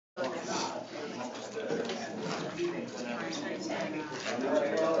It's a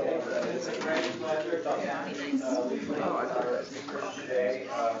great pleasure to have today.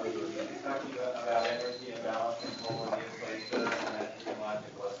 We'll be talking about energy imbalance and colon neoplasia and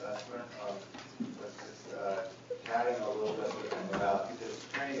epidemiological assessment. Let's just chatting a little bit with him about his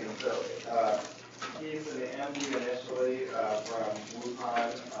training. So he's an MD initially from Wuhan,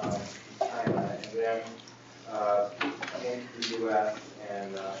 China, and then came to the U.S.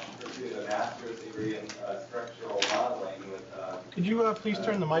 and pursued a master's degree in structural modeling with. Could you please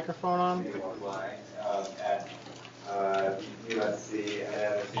turn the microphone on? At USC, and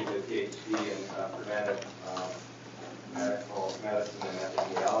then received a PhD in preventive medical medicine and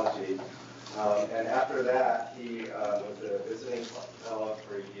epidemiology. And after that, he was a visiting fellow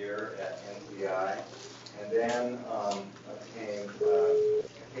for a year at NCI, and then obtained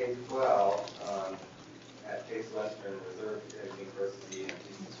K-12 at Case Western Reserve University, and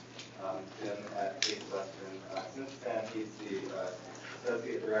he's been at Case Western since then. He's the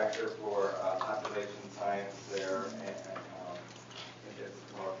Associate Director for Population Science there, and I think it's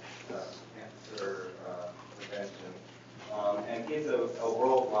more cancer prevention. And he's a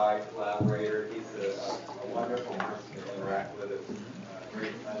worldwide collaborator. He's a wonderful person to interact with. It's a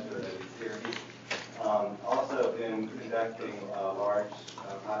great pleasure that he's here. He's also been conducting large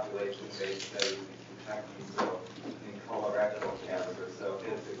population-based studies in Kentucky, so in colorectal cancer. So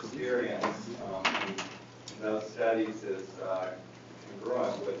his experience in those studies is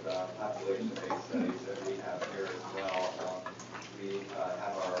congruent with population-based studies that we have here as well. We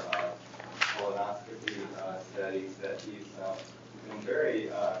have our colonoscopy studies that he's been very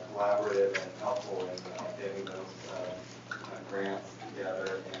collaborative and helpful in getting those grants together.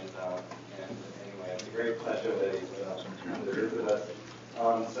 And anyway, it's a great pleasure that he's come to visit us.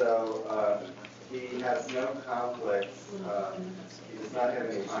 He has no conflicts. He does not have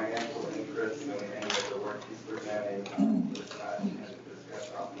any financial interest in any of the work he's presenting. He does not intend to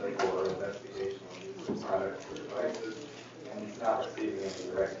discuss off-label or investigational use of products or devices, and he's not receiving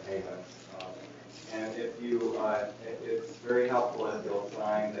any direct payments. And if you, it's very helpful if you'll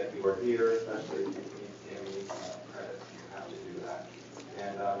sign that you are here, especially if you need CME credits, you have to do that.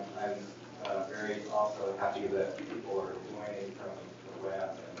 And I'm very also happy that people are joining from the web.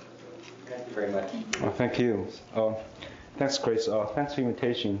 Thank you very much. Thank you. Thanks, Chris. Thanks for the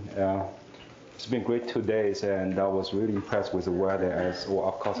invitation. It's been great 2 days, and I was really impressed with the weather, as well,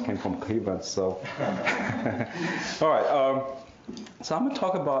 of course, came from Cleveland. So, all right. So I'm going to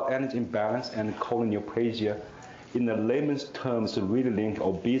talk about energy imbalance and colon neoplasia. In the layman's terms, to really link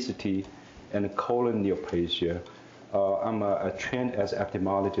obesity and colon neoplasia. I'm trained as an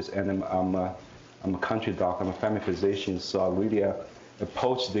epidemiologist, and I'm a country doctor. I'm a family physician, so I really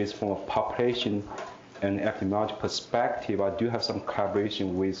approach this from a population and epidemiology perspective. I do have some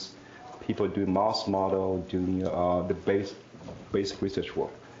collaboration with people doing mouse model, doing the basic research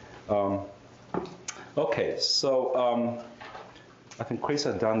work. Okay, so I think Chris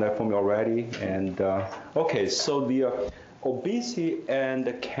has done that for me already. And okay, so the obesity and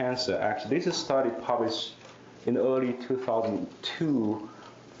the cancer, actually, this is a study published in early 2002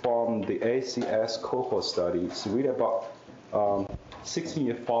 from the ACS cohort study. It's really about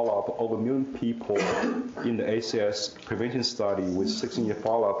 16-year follow-up over 1 million people in the ACS prevention study with 16-year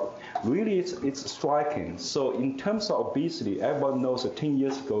follow-up. Really, it's striking. So in terms of obesity, everyone knows that 10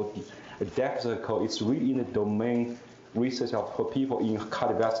 years ago, a decade ago, it's really in the domain research for people in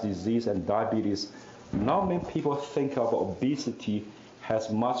cardiovascular disease and diabetes. Not many people think of obesity has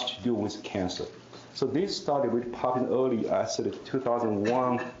much to do with cancer. So this study really published early, I said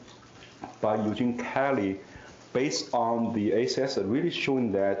 2001, by Eugene Kelly, based on the ACS, really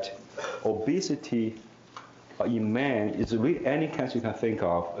showing that obesity in men is really any cancer you can think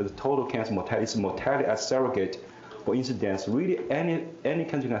of. The total cancer mortality is mortality as surrogate for incidence. Really any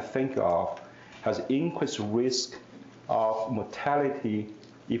cancer you can think of has increased risk of mortality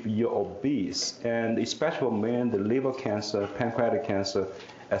if you're obese. And especially for men, the liver cancer, pancreatic cancer,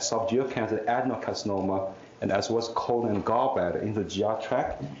 esophageal cancer, adenocarcinoma, and as well as colon and gallbladder in the GI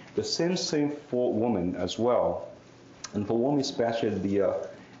tract. The same thing for women as well. And for women especially, the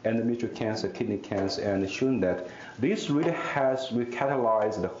endometrial cancer, kidney cancer, and showing that this really has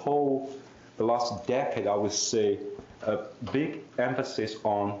recatalyzed the last decade, I would say, a big emphasis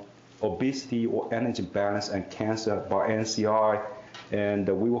on obesity or energy balance and cancer by NCI. And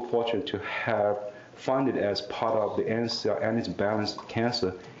we were fortunate to have funded as part of the NCI Energy Balance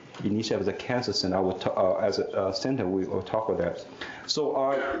Cancer initiative as a cancer center. As a center, we will talk about that. So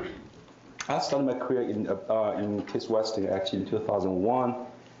I started my career in Case Western actually in 2001,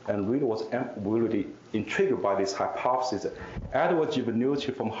 and really was really intrigued by this hypothesis. Edward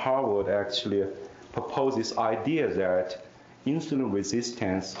Giovannucci from Harvard actually proposed this idea that insulin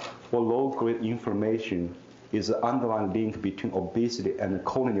resistance or low-grade inflammation is the underlying link between obesity and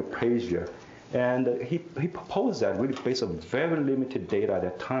colon neoplasia. And he proposed that really based on very limited data at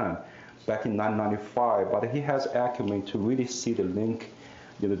that time, back in 1995, but he has acumen to really see the link,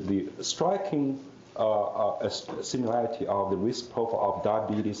 the striking similarity of the risk profile of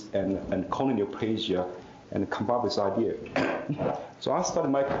diabetes and colon neoplasia, and come up with this idea. So I started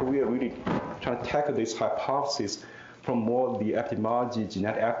my career really trying to tackle this hypothesis from more the epidemiology,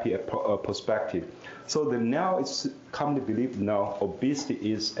 genetic perspective. So now it's commonly believed now obesity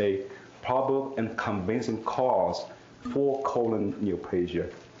is a probable and convincing cause for colon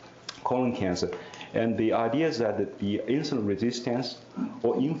neoplasia, colon cancer. And the idea is that the insulin resistance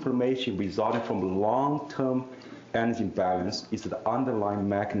or inflammation resulting from long-term energy imbalance is the underlying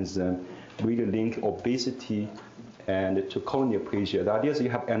mechanism really link obesity and to colon neoplasia. The idea is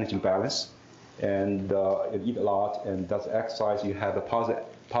you have energy imbalance and you eat a lot and does exercise, you have a positive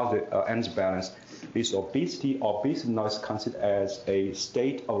energy balance. This obesity now is considered as a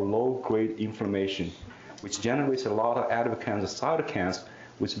state of low-grade inflammation, which generates a lot of adipokines and cytokines,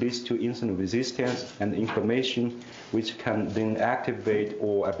 which leads to insulin resistance and inflammation, which can then activate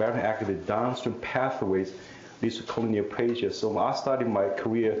or aberrantly activate downstream pathways, leads to colon neoplasia. So when I started my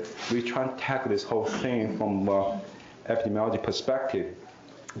career, we try to tackle this whole thing from epidemiology perspective.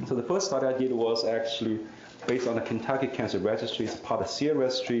 So the first study I did was actually based on the Kentucky Cancer Registry. It's part of the SEER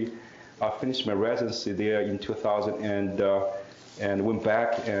registry. I finished my residency there in 2000 and went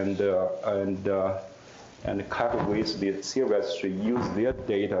back and collaborated with the SEER registry, used their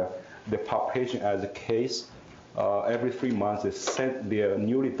data, the population as a case. Every 3 months, they sent their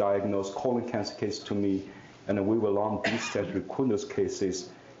newly diagnosed colon cancer case to me, and we will long distance recruit those cases.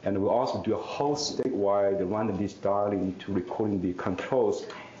 And we also do a whole statewide random dialing to recording the controls.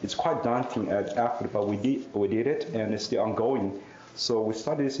 It's quite daunting effort, but we did it, and it's still ongoing. So we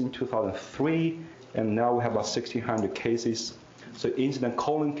started this in 2003, and now we have about 1,600 cases. So incident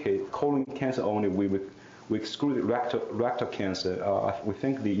colon cancer only, we excluded rectal cancer. We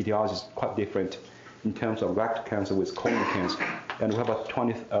think the etiology is quite different in terms of rectal cancer with colon cancer, and we have about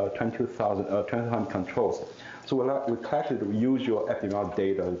 2,200 controls. So we collected the usual epidemiologic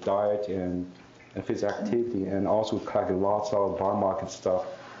data, diet and physical activity, and also we collected lots of biomarker stuff,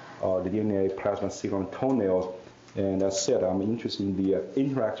 the DNA, plasma, serum, toenails. And as I said, I'm interested in the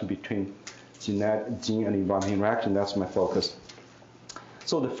interaction between gene and environment interaction. That's my focus.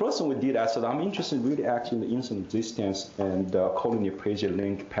 So the first thing we did, I said, I'm interested in really actually in the insulin resistance and colon neoplasia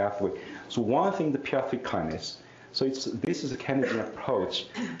link pathway. So one thing, the PI3 kinase. So this is a Canadian approach.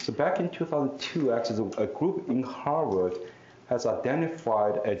 So back in 2002, actually, a group in Harvard has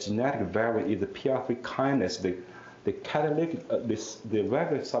identified a genetic variant in the PI3 kinase, the catalytic, the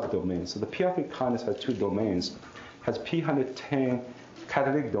regular subdomain. So the PI3 kinase has two domains, has P110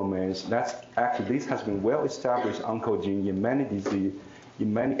 catalytic domains. That's actually, this has been well established oncogene in many diseases,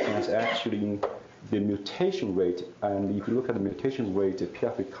 in many cancers, actually in the mutation rate. And if you look at the mutation rate, the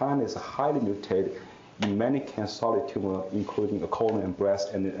PI3 kinase is highly mutated in many cancer solid tumors, including a colon and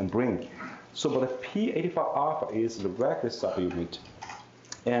breast and brain. So, but the P85 alpha is the regular subunit.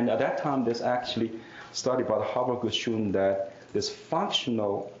 And at that time, there's actually study by the Harvard group showing that there's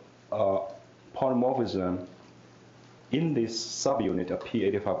functional polymorphism in this subunit of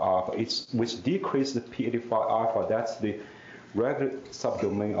P85 alpha, which decreases the P85 alpha. That's the regular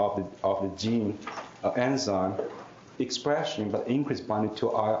subdomain of the gene enzyme expression, but increase binding to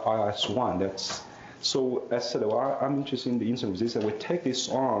IRS1. So as I said, I'm interested in the insulin resistance. We take this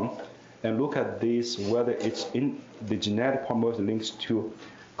on and look at this, whether it's in the genetic polymorphism links to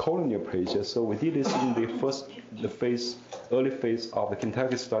colon neoplasia. So we did this in the early phase of the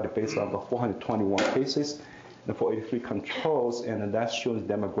Kentucky study based on the 421 cases and 483 controls, and that shows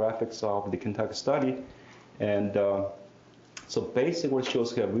demographics of the Kentucky study. And so basically what it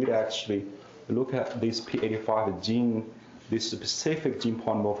shows here, we actually look at this P85 gene, this specific gene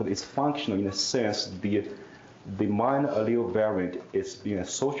polymorphism is functional in a sense. The minor allele variant is being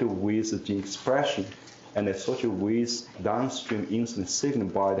associated with the gene expression and associated with downstream insulin signaling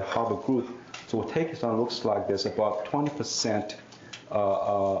by the Harvard group. So what takes on looks like there's about 20%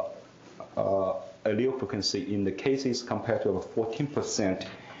 allele frequency in the cases compared to about 14%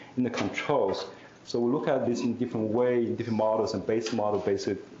 in the controls. So we look at this in different ways, in different models, and base model,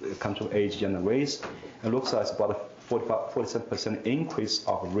 basic control age, gender, race, and looks like it's about a 47% increase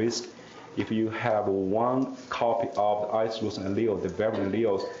of risk if you have one copy of the isoleucine allele, the variant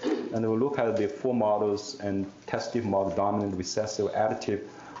alleles. And we look at the four models and test different models, dominant, recessive, additive.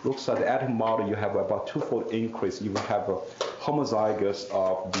 looks like the active model, you have about twofold increase. You will have a homozygous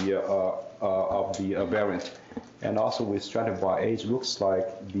of the variant. And also with stratified age, looks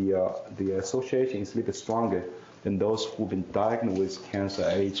like the association is a little bit stronger than those who've been diagnosed with cancer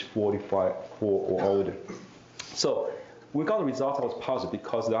at age 45 or older. So we got the result that was positive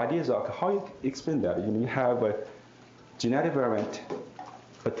because the idea is how you explain that. You have a genetic variant,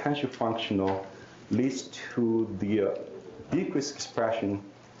 potential functional, leads to the decreased expression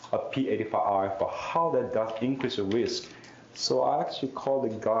of P85 alpha, how that does increase the risk. So I actually called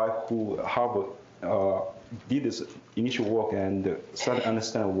the guy who Harvard did this initial work and started to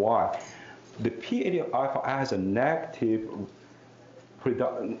understand why. The P85 alpha has a negative,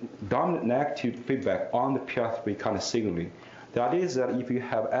 dominant negative feedback on the PR3 kind of signaling. The idea is that if you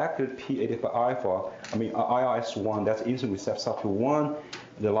have active P85 alpha, IRS1, that's insulin receptor substrate 1,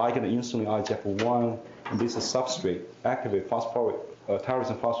 the ligand insulin IGF-1, and this is substrate, activate phosphorate,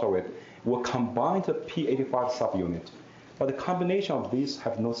 tyrosine phosphorate, will combine the P85 subunit. But the combination of these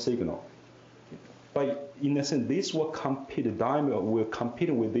have no signal. But in a sense, this will compete, the dimer will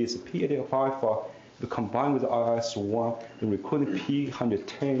compete with this P85 alpha, to combine with IRS1, and recruiting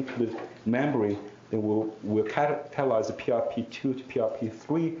P110 to the membrane, then will catalyze the PRP2 to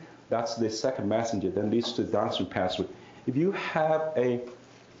PRP3. That's the second messenger, then leads to the downstream pathway. If you have a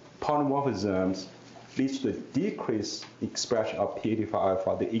polymorphisms, leads to the decreased expression of P85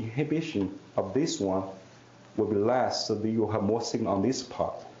 alpha, the inhibition of this one will be less, so you will have more signal on this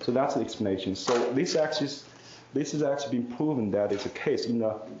part. So that's the explanation. So this is actually been proven that it's the case. In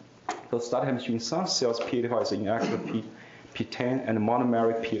the study have shown some cells P85 is inactive P10 and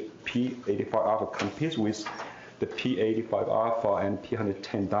monomeric P85 alpha competes with the P85 alpha and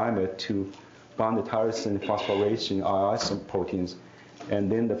P110 dimer to bind the tyrosine phosphorylation IIS proteins.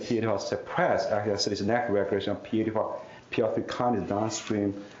 And then the P85 suppress, actually I said it's a negative regulation of P85, PR3 kinase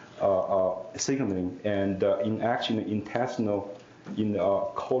downstream signaling. And in intestinal, in the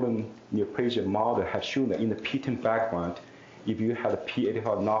colon neoplasia model has shown that in the P10 background, if you had a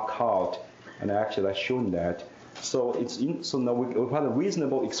P85 knockout, and actually that's shown that. So so now we have a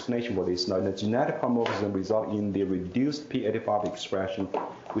reasonable explanation for this. Now the genetic polymorphism result in the reduced P85 expression,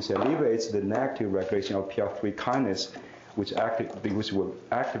 which alleviates the negative regulation of PR3 kinase, which will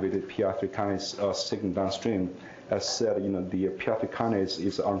activate the PR3 kinase signal downstream. As said, the PR3 kinase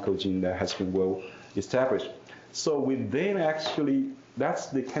is an oncogene that has been well established. So within that's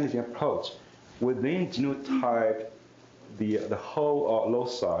the Kennedy approach. Within genotype, the whole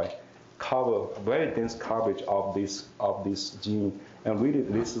loci cover very dense coverage of this gene, and really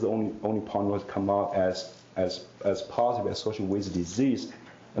this is the only polymorphism come out as positive associated with disease.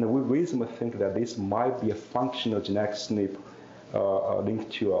 And we reasonably think that this might be a functional genetic SNP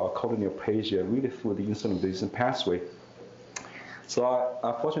linked to colon neoplasia, really through the insulin resistance pathway. So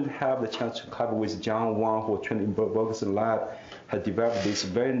I fortunately have the chance to collaborate with John Wang, who trained in Bergerson lab, has developed this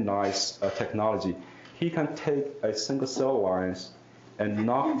very nice technology. He can take a single cell lines and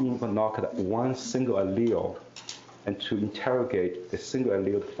knock out one single allele, and to interrogate the single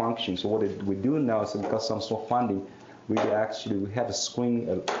allele function. So what we do now is, because some sort of funding, we have to screen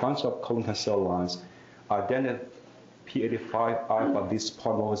a bunch of colon cancer cell lines, identify P85 alpha, this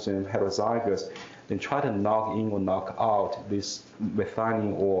polymorphism heterozygous, then try to knock in or knock out this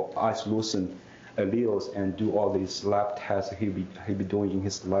methionine or isoleucine alleles, and do all these lab tests he'll be doing in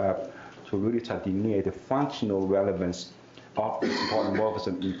his lab to really try to delineate the functional relevance of this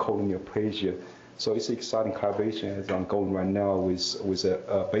polymorphism in colon neoplasia. So it's an exciting collaboration that's ongoing right now with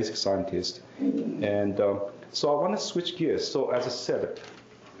a basic scientist. And so I want to switch gears. So as I said,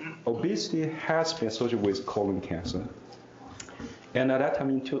 obesity has been associated with colon cancer. And at that time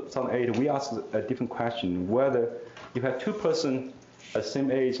in 2008, we asked a different question, whether you had two persons at the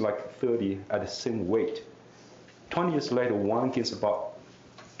same age, like 30, at the same weight. 20 years later, one gains about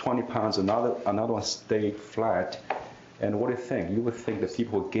 20 pounds, another one stayed flat. And what do you think? You would think that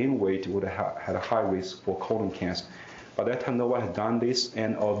people who gain weight would have had a high risk for colon cancer. By that time, no one had done this.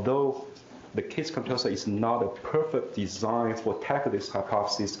 And although the case control study is not a perfect design for tackle this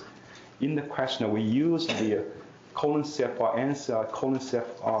hypothesis, in the questionnaire, we used the colon CFR NCI colon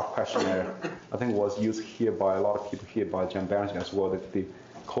CFR questionnaire. I think it was used here by a lot of people here by John Barrington as well, the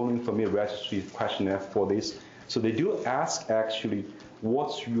colon familial registry questionnaire for this. So they do ask actually,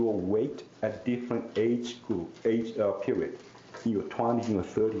 what's your weight at different age period, in your 20s, in your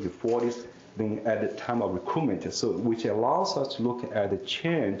 30s, your 40s, then at the time of recruitment. So which allows us to look at the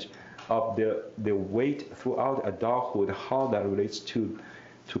change of the weight throughout adulthood, how that relates to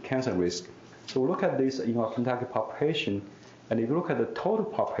cancer risk. So we look at this in our Kentucky population, and if you look at the total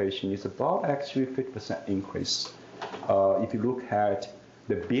population, it's about actually 50% increase. If you look at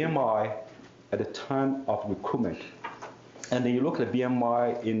the BMI at the time of recruitment. And then you look at the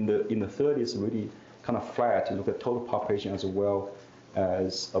BMI in the 30s, really kind of flat. You look at total population as well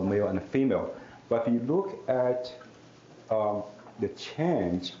as a male and a female. But if you look at the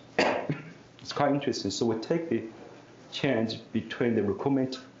change, it's quite interesting. So we take the change between the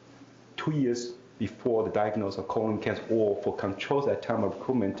recruitment 2 years before the diagnosis of colon cancer or for controls at time of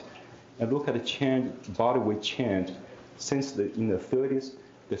recruitment, and look at the change, body weight change since in the 30s.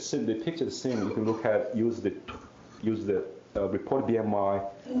 The picture is the same. You can look at use the reported BMI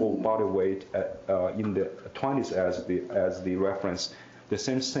or body weight in the 20s as the reference. The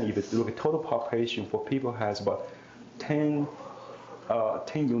same thing. If you look at total population for people who has about 10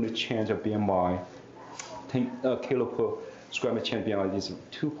 unit change of BMI, 10 kilo per square meter change BMI is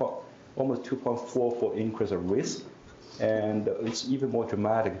almost 2.4 for increase of risk. And it's even more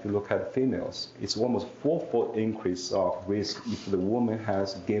dramatic if you look at females. It's almost 4-fold increase of risk if the woman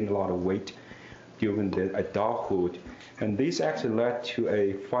has gained a lot of weight during the adulthood. And this actually led to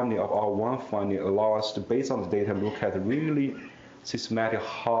a finding of our one finding, allow us to, based on the data, look at really systematic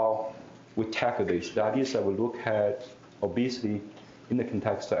how we tackle this. The idea is that we look at obesity in the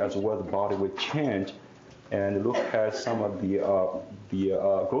context as well as the body weight change, and look at some of the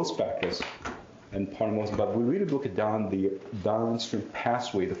growth factors and polymorphs, but we really look down the downstream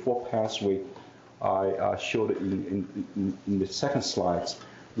pathway, the 4 pathway I showed in the second slides.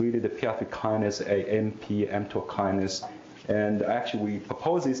 Really the PI3 kinase, AMP, mTOR kinase, and actually we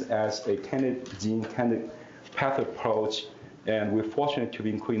propose this as a gene candidate path approach, and we're fortunate to be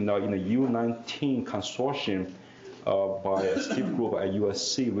included now in the U19 consortium by a Steve group at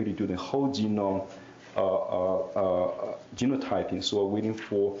USC, really doing the whole genome genotyping. So we're waiting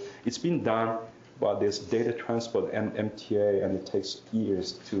for, it's been done, but there's data transport and MTA, and it takes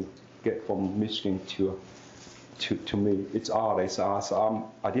years to get from Michigan to me. It's odd.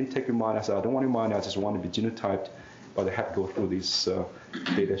 So I didn't take reminder. I said, I don't want reminder. I just want to be genotyped, but I have to go through this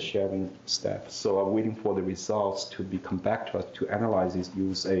data sharing step. So I'm waiting for the results to come back to us to analyze this,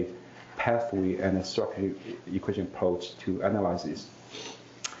 use a pathway and a structural equation approach to analyze this.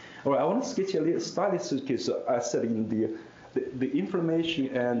 All right, I want to sketch a little slightly. So I said in the inflammation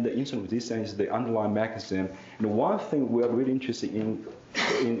and the insulin resistance is the underlying mechanism. And one thing we are really interested in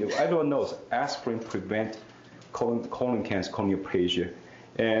everyone knows aspirin prevent colon cancer, colon neoplasia.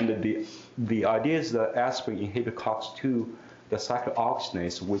 And the idea is that aspirin inhibits COX-2, the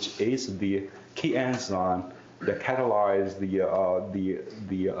cyclooxygenase, which is the key enzyme that catalyzes the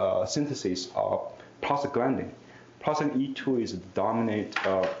synthesis of prostaglandin. Prostaglandin E2 is the dominant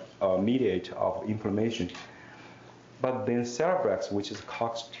mediator of inflammation. But then Celebrex, which is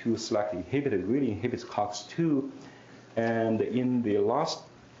COX-2 selective inhibitor, really inhibits COX-2. And in the last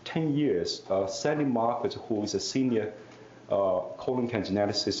 10 years, Sandy Marcus, who is a senior colon cancer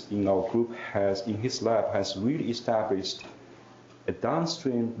geneticist in our group, in his lab, has really established a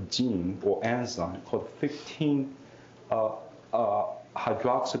downstream gene or enzyme called 15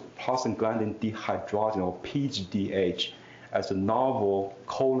 hydroxyprostaglandin dehydrogenase, or PGDH, as a novel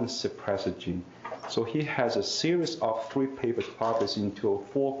colon suppressor gene. So he has a series of 3 papers published in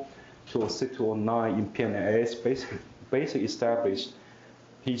 2004, 2006, 2009 in PNAS, basically established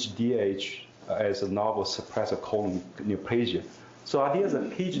PGDH as a novel suppressor colon neoplasia. So the idea is that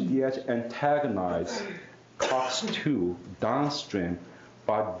PGDH antagonizes COX-2 downstream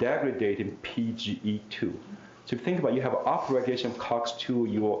by degrading PGE2. So if you think about it, you have upregulation of COX-2,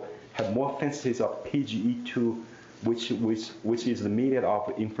 you will have more synthesis of PGE2, which is the mediator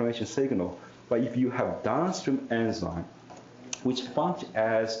of inflammation signal. But if you have downstream enzyme, which functions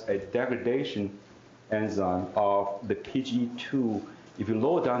as a degradation enzyme of the PGE2, if you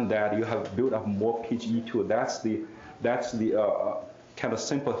lower down that, you have built up more PGE2. That's the kind of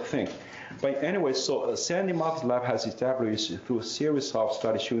simple thing. But anyway, so Sandy Marcus' lab has established through a series of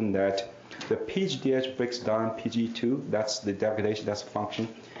studies showing that the PGDH breaks down PGE2. That's the degradation, that's the function.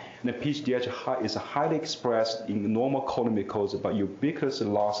 And the PGDH is highly expressed in normal colon mucosa, but ubiquitously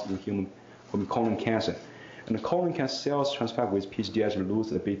lost in human colon cancer. And the colon cancer cells transfer with PGDH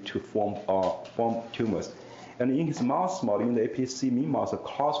lose a bit to form tumors. And in his mouse model, in the APC mouse, a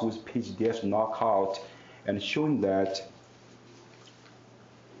cross with PGDH knockout, and showing that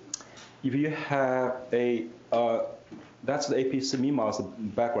if you have that's the APC mouse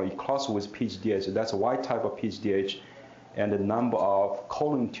background, you cross with PGDH, that's a white type of PGDH, and the number of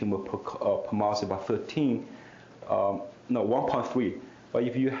colon tumor per mouse is about 13, no, 1.3. But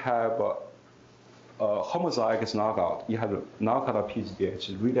if you have homozygous knockout, you have a knockout of PGDH,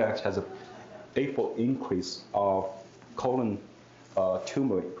 it really actually has a 8-fold increase of colon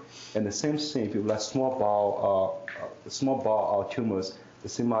tumor. And the same thing, if you have small bowel tumors, the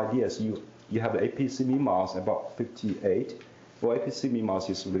same idea as you have the APC mouse about 58. Well, APC mouse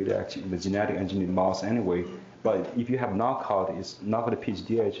is really actually the genetic engineered mouse anyway. But if you have knockout, it's knockout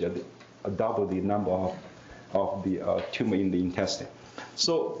PGDH, double the number of the tumor in the intestine.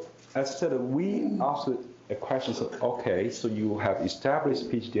 So as I said, we asked a question, so okay, so you have established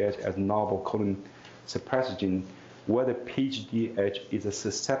PGDH as novel colon suppressor gene, whether PGDH is a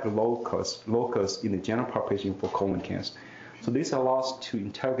susceptible locus in the general population for colon cancer. So this allows us to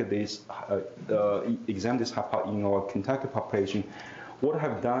interrogate this, examine this hypothesis in our Kentucky population. What I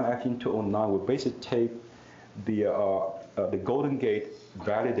have done actually in 2009, we basically take the Golden Gate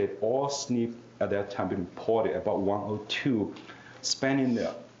validated all SNP at that time being reported about 102, spanning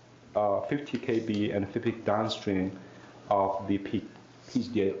the 50 kb and 50 downstream of the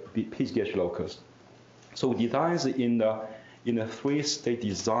PGDH locus. So we designed in a three-stage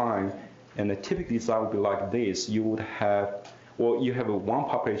design, and the typical design would be like this. You would have, well, you have one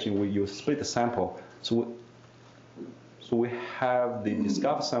population where you split the sample. So we have the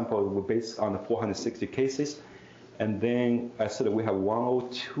discovered sample based on the 460 cases, and then I said we have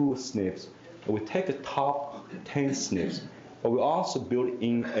 102 SNPs. We take the top 10 SNPs, but we also build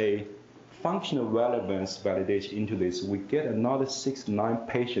in a functional relevance validation into this. We get another 69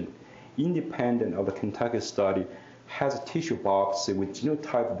 patients, independent of the Kentucky study, has a tissue biopsy, we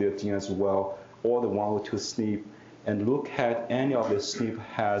genotype their gene as well, or the 102 SNP, and look at any of the SNP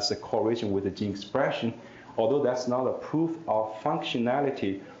has a correlation with the gene expression, although that's not a proof of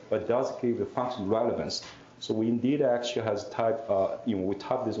functionality, but does give the functional relevance. So we indeed actually has type, we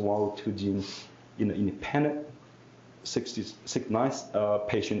type this 102 gene in an independent 69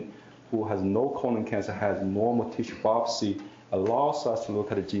 patient who has no colon cancer, has normal tissue biopsy, allows us to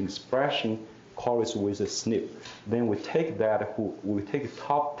look at the gene expression, correlates with the SNP. Then we take that, we take the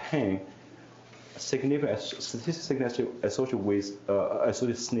top 10 statistical significance associated with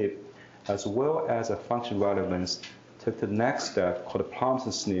associated SNP, as well as a function relevance, take the next step called the Plumson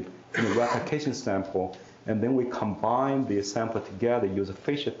SNP in a replication sample, and then we combine the sample together, use a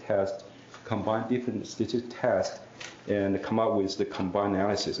Fisher test, combine different statistical tests, and come up with the combined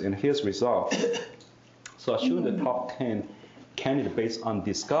analysis. And here's the result. So I showed the top 10 candidates based on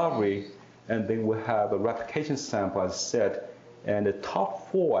discovery, and then we have a replication sample, as I said, and the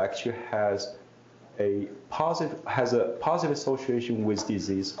top 4 actually has a positive association with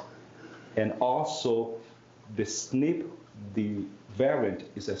disease, and also the SNP, the variant,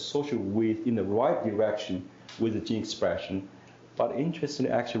 is associated with in the right direction with the gene expression. But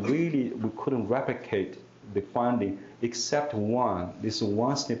interestingly, actually, really, we couldn't replicate the finding except one. This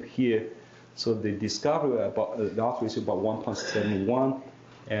one SNP here. So the discovery about the odds ratio about 1.71,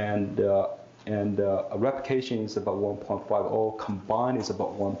 and a replication is about 1.50. Combined is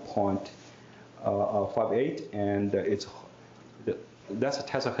about 1.58, and that's a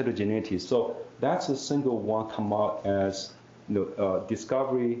test of heterogeneity. So that's a single one come out as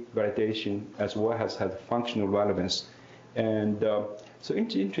discovery, validation, as well as has functional relevance. And so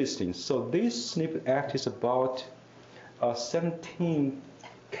interesting. So this SNP act is about 17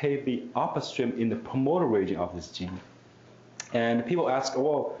 kb upstream in the promoter region of this gene. And people ask,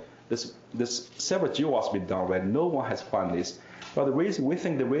 well, there's several GWAS been done, right? No one has found this. But the reason, we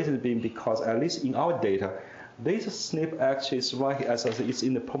think the reason being because, at least in our data, this SNP actually is right, as I said, it's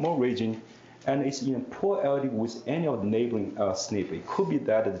in the promoter region, and it's in a poor LD with any of the neighboring SNP. It could be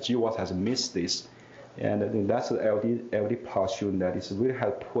that the GWAS has missed this. And I think that's the LD plot showing that it's really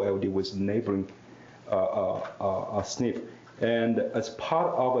had poor LD with neighboring SNP. And as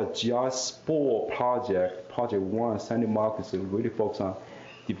part of a GI Spore project, Project 1, Sandy Marcus really focused on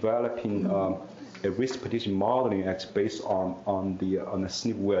developing a risk prediction modeling based on the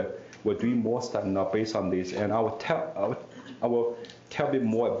SNP. We're doing more study now based on this, and I will tell a bit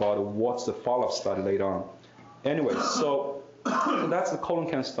more about what's the follow-up study later on. Anyway, so that's the colon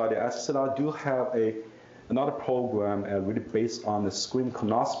cancer study. As I said, I do have another program really based on the screening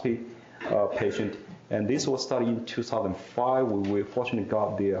colonoscopy patient. And this was studied in 2005. We fortunately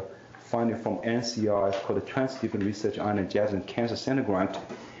got the finding from NCI called the Transdisciplinary Research on Adjacent Cancer Center Grant.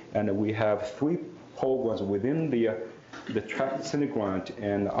 And we have 3 programs within the Center Grant.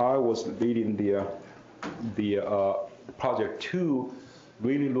 And I was leading the project 2,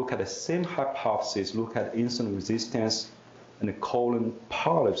 really look at the same hypothesis, look at insulin resistance and the colon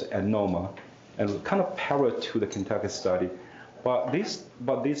polyps adenoma, and kind of parallel to the Kentucky study. But this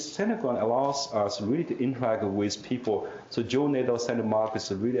center grant allows us really to interact with people. So Joe Nadeau, Sandy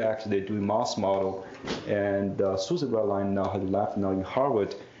Marcus, really actually doing mouse model, and Susan Redline now has left now in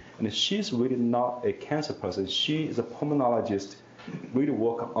Harvard, and she's really not a cancer person. She is a pulmonologist, really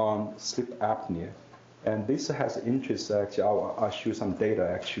work on sleep apnea. And this has interest, actually, I'll show some data,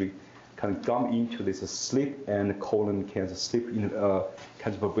 actually, kind of gone into this sleep and colon cancer, sleep in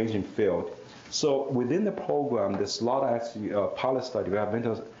cancer prevention field. So within the program, there's a lot of actually pilot study,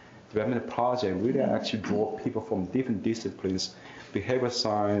 development project, really actually draw people from different disciplines, behavioral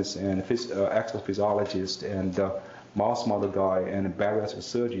science and expert physiologist and mouse model guy and bariatric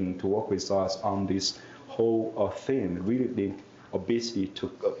surgeon to work with us on this whole theme, really link obesity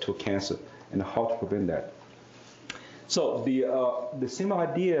to cancer and how to prevent that. So the same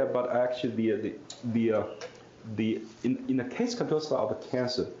idea, but actually in the case control study of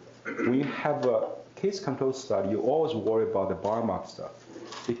cancer, when you have a case control study, you always worry about the biomarker stuff,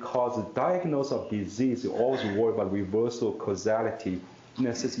 because the diagnosis of disease, you always worry about reversal causality. In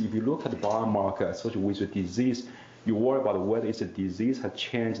a sense, if you look at the biomarker associated with the disease, you worry about whether it's a disease has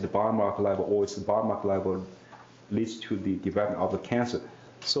changed the biomarker level or it's the biomarker level leads to the development of the cancer.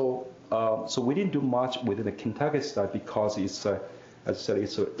 So we didn't do much within the Kentucky study because it's, as I said,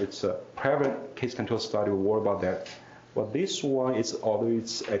 it's a prevalent case control study. We worry about that. But this one is, although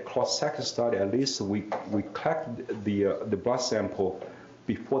it's a cross-section study, at least we collect the blood sample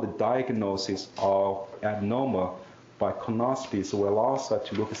before the diagnosis of adenoma by colonoscopy, so it allows us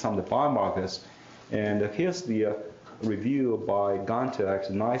to look at some of the biomarkers. And here's the review by Gunter,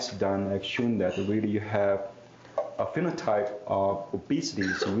 actually nicely done, showing that really you have a phenotype of obesity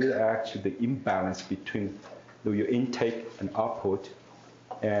is really actually the imbalance between your intake and output.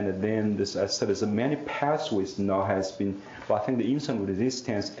 And then this, as I said, there's many pathways now has been, but I think the insulin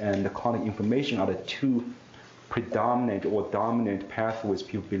resistance and the chronic inflammation are the two predominant or dominant pathways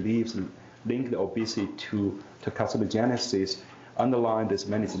people believe link the obesity to carcinogenesis. Underlying this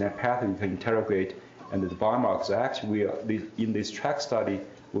many genetic pathways you can interrogate, and the biomarkers. Actually, in this track study,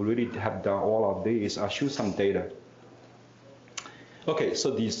 we really have done all of these. I'll show some data. Okay,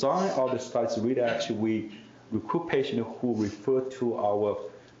 so design of the studies really actually we recruit patients who refer to our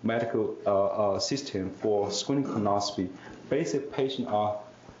medical system for screening colonoscopy. Basically, patients are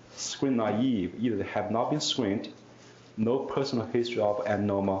screen naive, either they have not been screened, no personal history of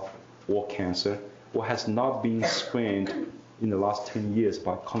adenoma or cancer, or has not been screened in the last 10 years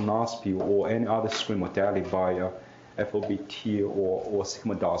by colonoscopy or any other screen modality by FOBT or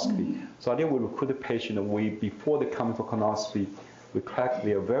sigmoidoscopy. So I think we recruit the patient, before they come for colonoscopy, we collect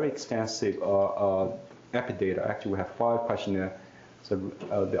their very extensive epidata. Actually, we have 5 questionnaires. So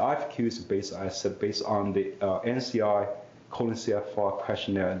the IFQ is based on the NCI colon CFR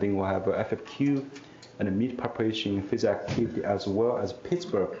questionnaire. Then we'll have a FFQ and a meat preparation, physical activity, as well as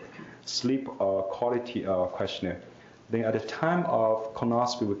Pittsburgh sleep quality questionnaire. Then at the time of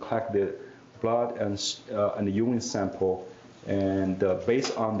colonoscopy, we collect the blood and the urine sample, and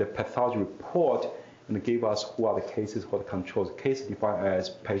based on the pathology report, and give us who are the cases, what the controls. Case defined as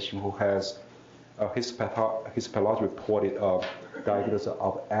patient who has his pathology reported diagnosis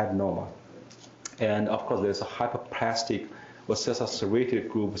of adenoma. And of course, there's a hyperplastic or saturated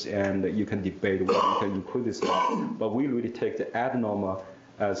groups, and you can debate whether you can include this or not. But we really take the adenoma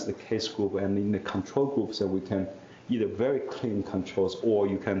as the case group, and in the control groups that we can either very clean controls, or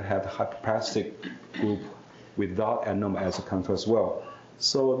you can have the hyperplastic group without adenoma as a control as well.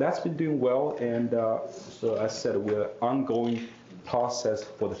 So that's been doing well, and so as I said, we're ongoing process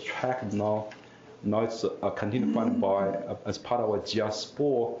for the track now. Now it's continued funded by as part of our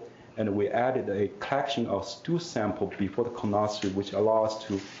GS4, and we added a collection of stool sample before the colonoscopy, which allows us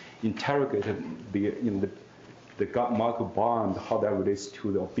to interrogate the gut microbiome, how that relates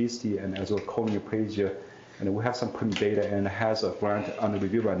to the obesity and as well colon neoplasia. And we have some preliminary data and has a grant under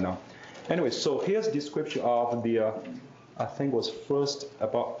review right now. Anyway, so here's a description of the, I think it was first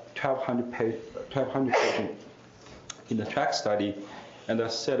about 1,200 patients in the track study. And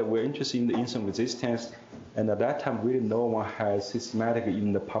as I said, we're interested in the insulin resistance. And at that time, really no one has systematically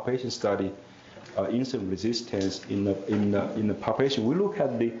in the population study insulin resistance in the population. We look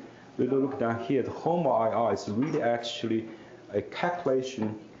down here, the HOMA-IR is really actually a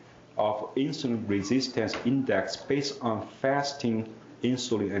calculation of insulin resistance index based on fasting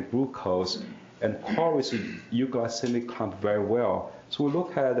insulin and glucose, and correlates with euglycemic count very well. So we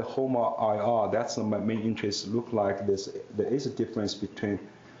look at the HOMA-IR, that's my main interest. Look like this. There is a difference between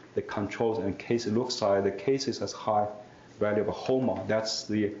the controls and cases. It looks like the cases has high value of HOMA. That's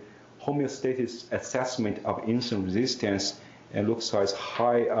the homeostasis assessment of insulin resistance, and looks like it's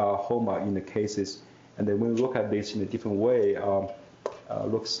high HOMA in the cases. And then when we look at this in a different way,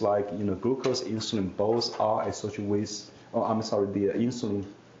 looks like glucose, insulin both are associated with, the insulin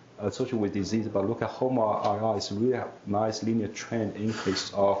associated with disease. But look at HOMA-IR, it's really a nice linear trend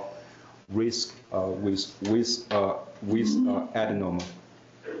increase of risk with adenoma.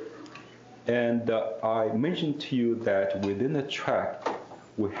 And I mentioned to you that within the track,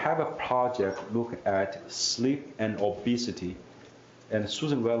 we have a project look at sleep and obesity. And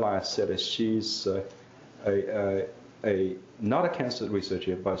Susan Redline said that she's not a cancer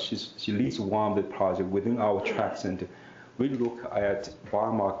researcher, but she leads one of the projects within our track center. We look at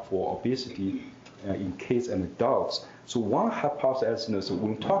biomarker for obesity in kids and adults. So one hypothesis is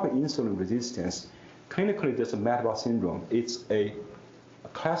when we talk about insulin resistance, clinically there's a metabolic syndrome. It's a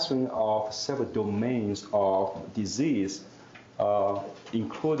clustering of several domains of disease,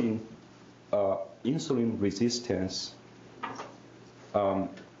 including insulin resistance,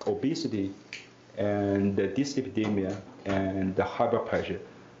 obesity, and dyslipidemia, and the high blood pressure.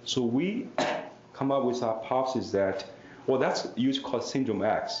 So we come up with a hypothesis that, well, that's usually called syndrome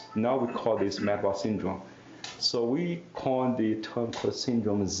X. Now we call this metabolic syndrome. So we coined the term called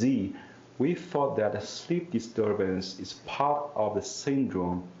syndrome Z. We thought that a sleep disturbance is part of the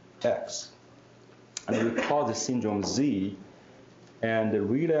syndrome X. And we call the syndrome Z. And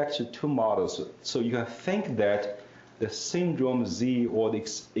really actually two models. So you can think that the syndrome Z, or the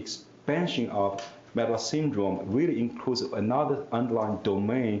expansion of metabolic syndrome, really includes another underlying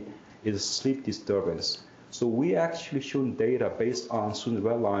domain is sleep disturbance. So we actually shown data based on Susan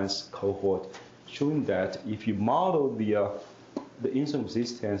Redline's cohort, showing that if you model the insulin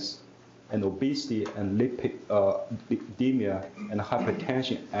resistance and obesity and lipidemia and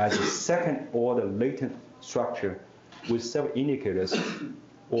hypertension as a second order latent structure with several indicators,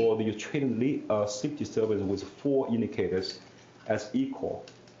 or you treat sleep disturbance with 4 indicators as equal,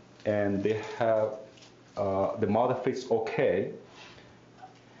 and they have the model fits okay.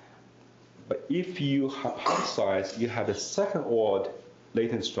 But if you hypothesize, you have the second order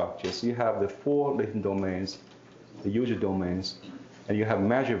latent structures. You have the 4 latent domains, the usual domains, and you have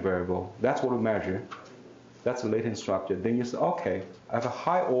measure variable. That's what we measure. That's the latent structure. Then you say, okay, I have a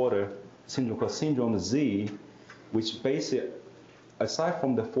high order syndrome called syndrome Z, which basically, aside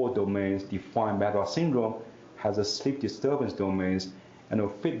from the 4 domains, define metabolic syndrome, has a sleep disturbance domains, and will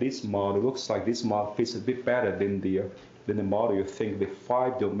fit this model. It looks like this model fits a bit better than the model. You think the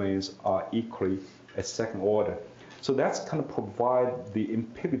 5 domains are equally a second order. So that's kind of provide the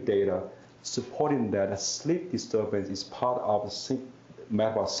empirical data supporting that a sleep disturbance is part of the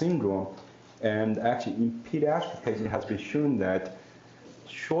metabolic syndrome. And actually in pediatric patients, it has been shown that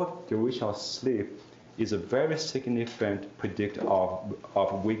short duration of sleep is a very significant predictor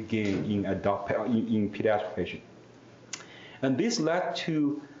of weight gain in pediatric patients. And this led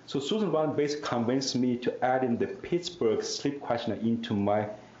to, so Susan Redline basically convinced me to add in the Pittsburgh sleep questionnaire into my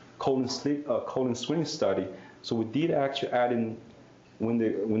colon screening study. So we did actually add in, when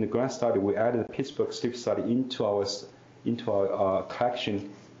the grant started, we added the Pittsburgh sleep study into our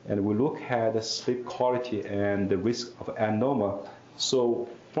collection, and we look at the sleep quality and the risk of adenoma. So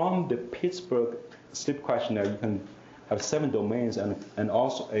from the Pittsburgh sleep questionnaire, you can have 7 domains and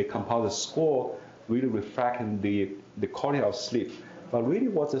also a composite score really reflecting the quality of sleep. But really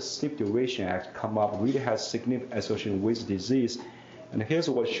what the sleep duration actually come up really has significant association with disease. And here's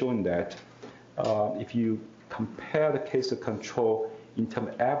what's showing that if you compare the case of control in terms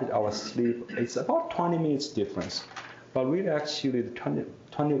of average hour sleep, it's about 20 minutes difference. But really actually the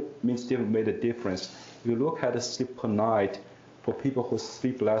 20 minutes difference made a difference. If you look at the sleep per night for people who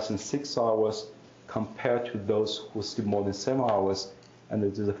sleep less than 6 hours compared to those who sleep more than 7 hours, and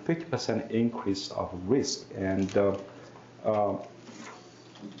there's a 50% increase of risk. And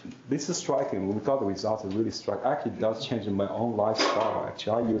this is striking. When we got the results, it really struck. Actually, it does change my own lifestyle.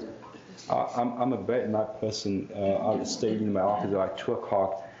 Actually, I'm a very night person. I stay in my office at like 2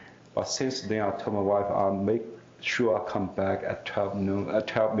 o'clock. But since then, I told my wife I'll make sure I come back at 12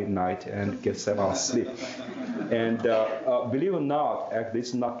 midnight and get 7 hours sleep. And believe it or not, actually, this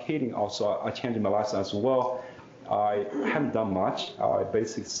is not kidding. Also, I changed my lifestyle as well. I haven't done much. I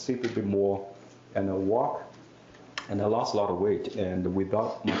basically sleep a bit more and I walk, and I lost a lot of weight. And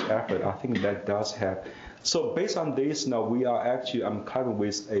without much effort, I think that does help. So based on this, now I'm collaborating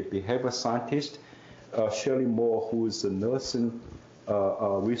with a behavioral scientist, Shirley Moore, who is a nursing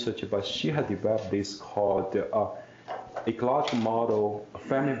researcher, but she had developed this called ecological model,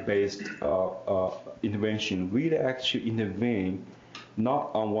 family-based intervention, really actually intervene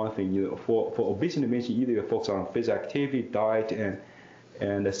not on one thing. For obesity intervention, either you focus on physical activity, diet,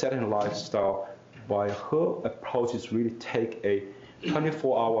 and a certain lifestyle. By her approach is really take a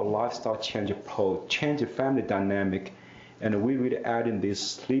 24-hour lifestyle change approach, change the family dynamic, and we really add in this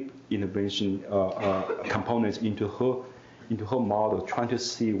sleep intervention components into her model, trying to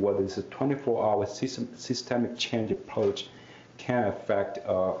see whether this 24-hour systemic change approach can affect,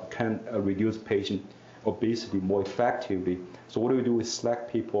 can reduce patient obesity more effectively. So what do? We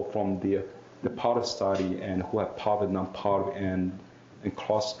select people from the POTF study and who have POTF, non-POTF, and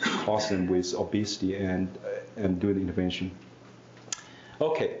cross them with obesity and do the intervention.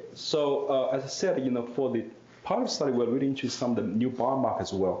 Okay, so as I said, for the POTF study, we're really interested in some of the new biomarkers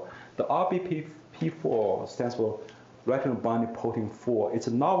as well. The RBP4 stands for retinol binding protein 4. It's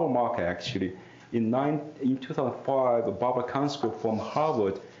a novel marker actually. In 2005, Barbara Kansko from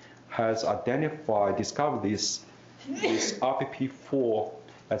Harvard has discovered this RBP4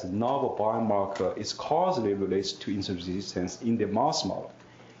 as a novel biomarker. It's causally related to insulin resistance in the mouse model.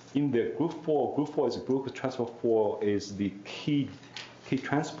 In the group 4 is glucose transfer 4 is the key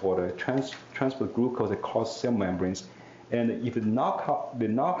transporter, transport glucose across cell membranes. And if the knockout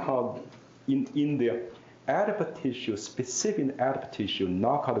in the adipose tissue, specific adipose tissue,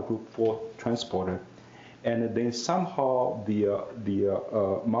 knock out the group 4 transporter, and then somehow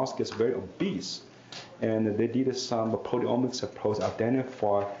the mouse gets very obese. And they did some proteomics approach,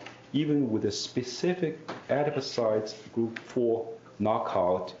 identify even with a specific adipocytes group 4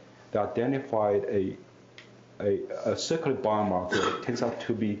 knockout, they identified a circular biomarker. It turns out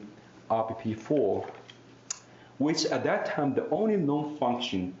to be RBP4, which at that time the only known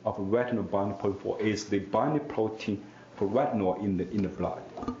function of retinol binding protein 4 is the binding protein for retinol in the blood.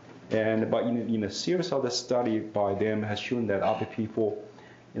 But in a series of the study by them has shown that RBP4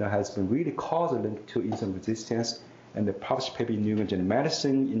 has been really causally linked to insulin resistance, and the published paper in New England Journal of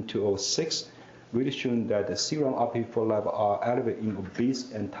Medicine in 2006 really shown that the serum RBP4 level are elevated in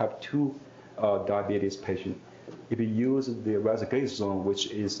obese and type 2 diabetes patients. If you use the resiglitazone,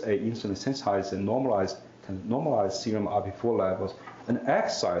 which is a insulin sensitized and normalized serum RBP4 levels, and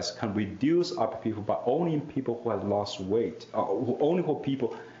exercise can reduce RBP4, but only in people who have lost weight, only for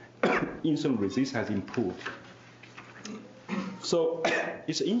people insulin resistance has improved. So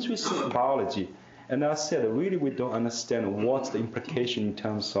it's interesting biology, and as I said, really we don't understand what's the implication in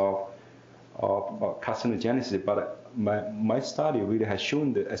terms of carcinogenesis, but my study really has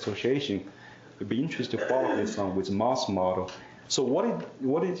shown the association. It'd be interesting to follow this on with mouse model. So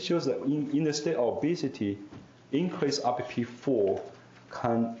what it shows that in the state of obesity, increased RBP4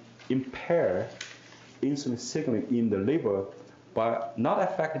 can impair insulin signaling in the liver by not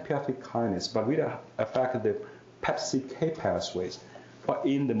affecting PI3 kinase, but really affect the PepCK pathways. But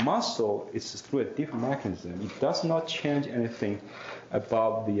in the muscle, it's through a different mechanism. It does not change anything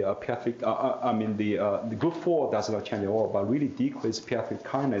about the PI3. The group 4 does not change at all, but really decrease PI3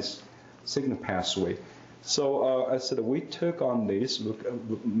 kinase signal pathway. So as I said, we took on this,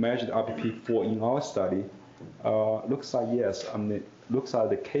 measured RBP4 in our study. Looks like yes, looks like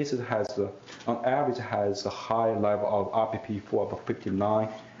the cases on average has a high level of RBP4 about 59,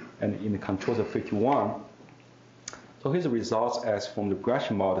 and in the controls of 51. So here's the results as from the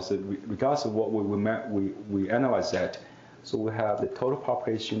regression models. So regardless of what we analyze that. So we have the total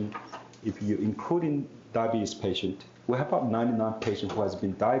population. If you including diabetes patient, we have about 99 patients who has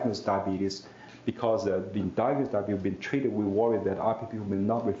been diagnosed diabetes. Because they've been diagnosed diabetes, been treated, we worry that RBP4 may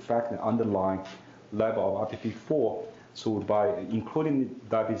not reflect the underlying level of RBP4. So by including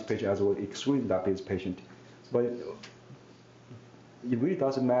diabetes patient as well as excluding diabetes patient, but it really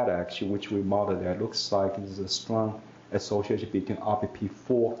doesn't matter actually which we model there. It looks like there's a strong association between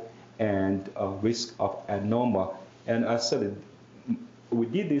RBP4 and risk of adenoma. And as I said, we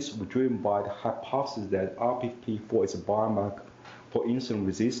did this driven by the hypothesis that RBP4 is a biomarker for insulin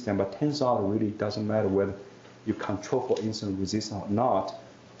resistance, but turns out it really doesn't matter whether you control for insulin resistance or not,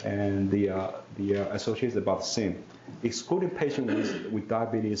 and the association is about the same. Excluding patients with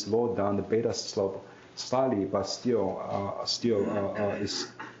diabetes lower down the beta slope slightly, but still is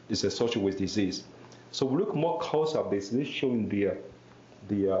associated with disease. So we look more close at this. This is showing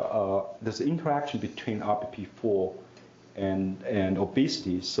there's an interaction between RBP4 and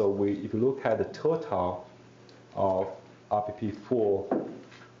obesity. So if you look at the total of RBP4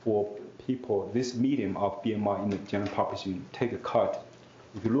 for people, this median of BMI in the general population, take a cut.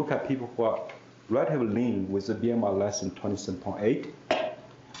 If you look at people who are relatively lean with a BMI less than 27.8,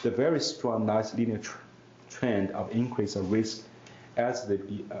 the very strong, nice linear trend of increase of risk as the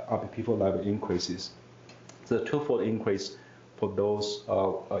RBP4 level increases. The twofold increase for those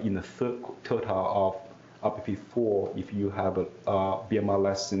in the third total of RBP4 if you have a BMI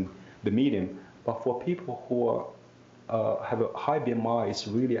less than the median. But for people who have a high BMI, it's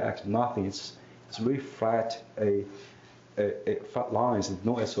really actually nothing. It's really flat, a flat lines,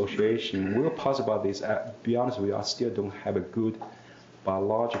 no association. We'll pause about this. To be honest with you, I still don't have a good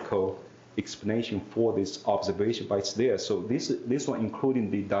biological explanation for this observation, but it's there. So this one including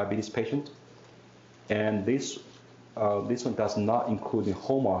the diabetes patient, and this one does not include the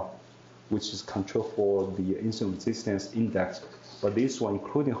HOMA which is control for the insulin resistance index. But this one,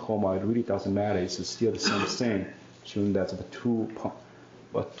 including HOMA, it really doesn't matter. It's still the same thing, showing that the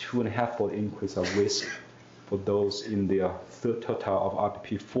 2.5-fold increase of risk for those in the third total of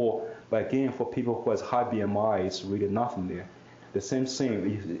RBP4. But again, for people who has high BMI, it's really nothing there. The same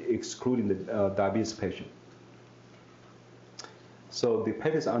thing, excluding the diabetes patient. So the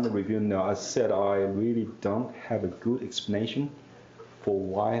paper is under review now. As I said, I really don't have a good explanation for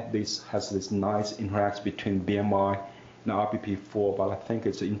why this has this nice interaction between BMI and RBP4, but I think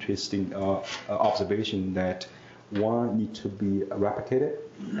it's an interesting observation that one needs to be replicated,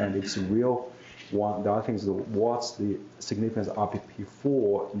 and it's real. One, the other thing is what's the significance of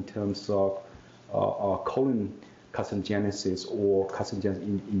RBP4 in terms of colon carcinogenesis or carcinogenesis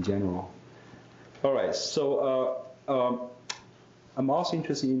in general. All right, so I'm also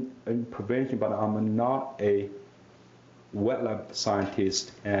interested in prevention, but I'm not a wet lab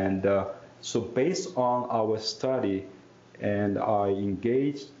scientist. And so based on our study, and I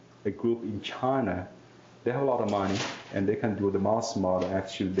engaged a group in China. They have a lot of money, and they can do the mouse model.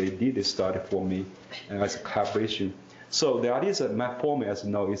 Actually, they did this study for me as a collaboration. So the idea is that metformin, as you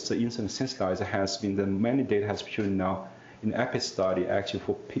know, is the insulin sensitizer. Has been the many data has shown now in EPIC study. Actually,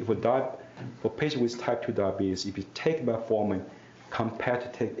 for patients with type 2 diabetes, if you take metformin compared to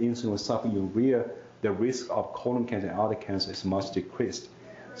take insulin with sulfonylurea, the risk of colon cancer and other cancer is much decreased.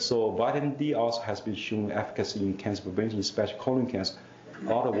 So vitamin D also has been shown efficacy in cancer prevention, especially colon cancer. A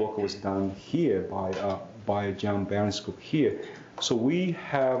lot of work was done here by John Barron's group here. So we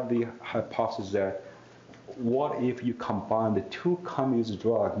have the hypothesis that what if you combine the two common use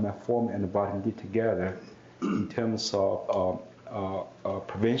drugs, metformin and vitamin D, together in terms of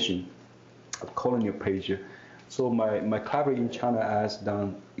prevention of colon neoplasia. So my collaborator in China has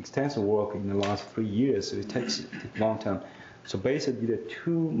done extensive work in the last 3 years, so it takes a long time. So basically, there are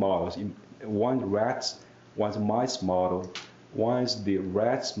two models. One rats, one's mice model. One is the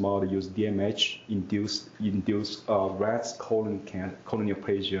rats model use DMH induced rats colon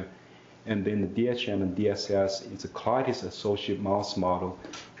neoplasia, and then the DHM and DSS is a colitis associated mouse model.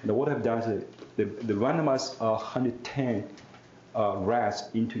 And what I've done is the randomized 110 rats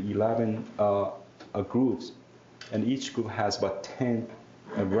into 11 groups, and each group has about 10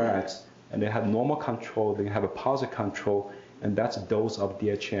 rats, and they have normal control, they have a positive control, and that's a dose of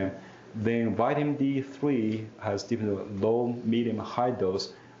DHM. Then vitamin D3 has different low, medium, high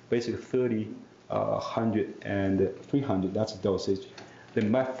dose, basically 30, 100, and 300, that's the dosage. The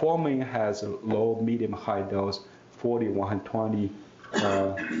metformin has a low, medium, high dose, 40, 120,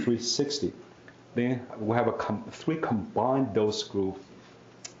 360. Then we have three combined dose group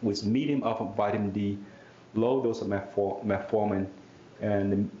with medium of vitamin D, low dose of metformin,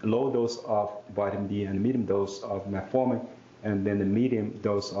 and low dose of vitamin D and medium dose of metformin, and then the medium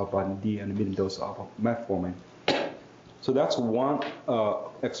dose of vitamin D and the medium dose of metformin. So that's one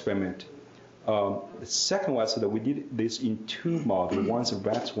experiment. The second one, so that we did this in two models. One's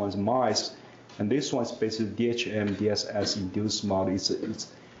rats, one's mice, and this one's basically DHM, DSS induced model. It's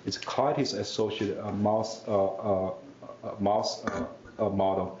a colitis associated mouse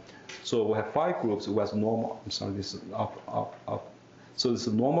model. So we have 5 groups. It was normal. I'm sorry, this is up. So it's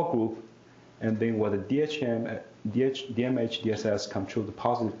a normal group, and then with the DMH, DSS control, the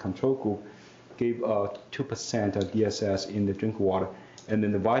positive control group gave 2% of DSS in the drink water, and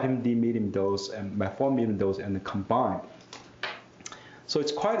then the vitamin D medium dose and metformin medium dose, and the combined. So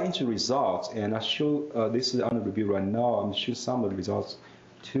it's quite interesting results, and I show this is under review right now. I'm show some of the results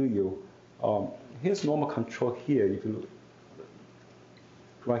to you. Here's normal control here. If you look,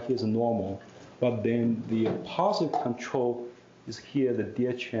 right here is normal, but then the positive control is here. The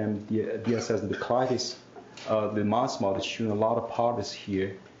DHM, DSS, the colitis, the mouse model is showing a lot of particles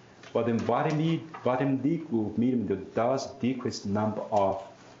here. But then vitamin D group medium does decrease the number of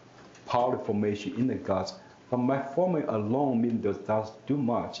particle formation in the guts. But metformin alone medium does do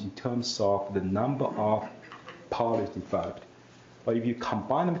much in terms of the number of particles developed. But if you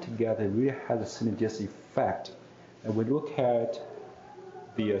combine them together, it really has a synergistic effect. And we look at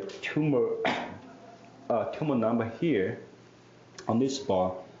the tumor number here on this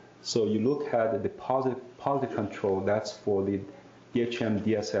bar. So you look at the positive control, that's for the DHM,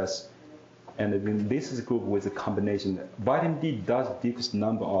 DSS, and then this is a group with a combination. Vitamin D does decrease the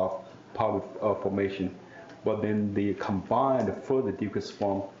number of particle formation, but then the combined further decrease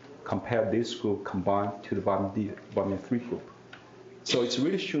form, compare this group combined to the vitamin D, vitamin 3 group. So it's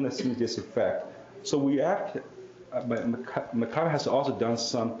really shown a synergistic effect. So we McCarthy has also done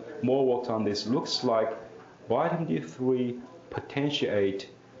some more work on this. Looks like vitamin D3 potentiate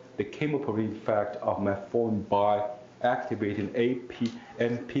the chemoprotective effect of metformin by activating MP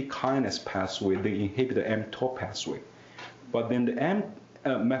kinase pathway, they inhibit the mTOR pathway. But then the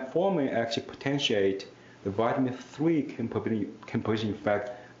metformin actually potentiate the vitamin 3 composition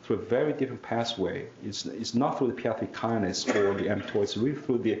effect through a very different pathway. It's not through the PI3 kinase or the mTOR, it's really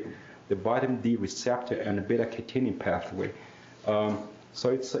through the vitamin D receptor and the beta-catenin pathway. So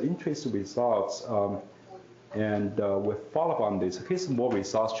it's interesting results, and we'll follow up on this. Here's more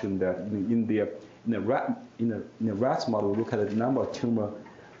results showing that in the rat model, we look at the number of tumor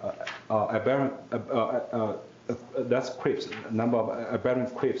aberrant, that's crypts, number of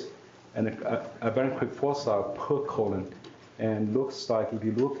aberrant crypts, and aberrant crypt foci per colon. And looks like if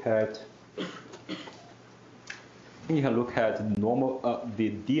you look at, you can look at normal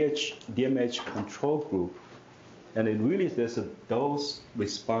the DMH control group, and it really there's a dose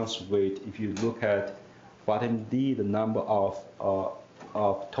response rate. If you look at vitamin D, the number of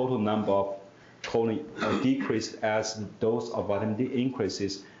total number of colon decrease as the dose of vitamin D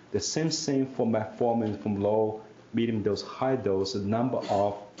increases. The same thing for metformin from low, medium dose, high dose, the number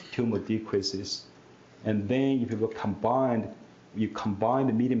of tumor decreases. And then if you look combined, you combine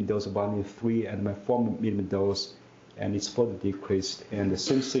the medium dose of vitamin 3 and metformin medium dose, and it's further decreased. And the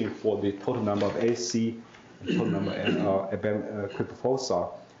same thing for the total number of AC and total number of crypt foci.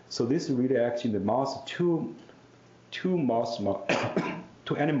 So this is really actually the mouse, two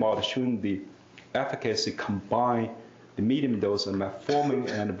animal models showing the efficacy combine the medium dose of metformin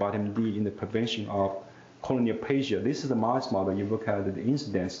and vitamin D in the prevention of colon neoplasia. This is the mouse model. You look at the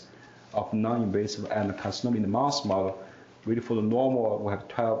incidence of non-invasive adenocarcinoma in the mouse model. Really for the normal, we have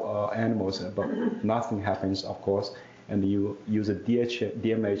 12 animals, but nothing happens, of course. And you use a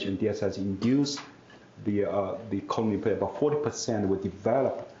DMH and DSS induce the colon neoplasia. About 40% will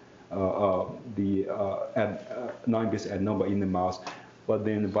develop the non-invasive adenoma in the mouse. But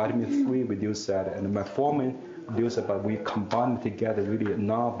then vitamin 3 reduce that, and metformin reduce it, but we combine them together, really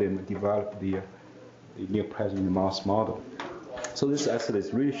none of them develop the neoplasia in the mouse model. So this assay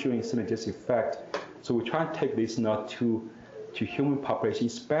is really showing synergistic effect. So we try to take this now to human population,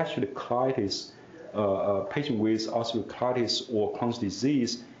 especially colitis, patient with ulcerative colitis or Crohn's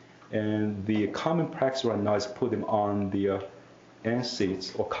disease. And the common practice right now is put them on the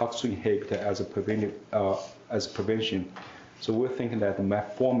NSAIDs or COX-2 inhibitor as prevention. So we're thinking that the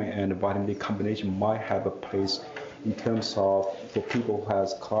metformin and the vitamin D combination might have a place in terms of for people who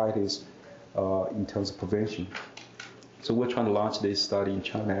has colitis in terms of prevention. So we're trying to launch this study in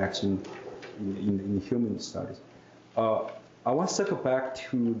China, actually in human studies. I want to circle back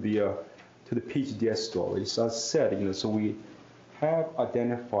to the PGDS story. So as I said, so we have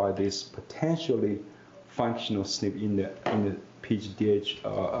identified this potentially functional SNP in the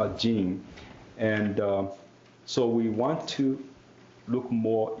PGDH gene, and so we want to look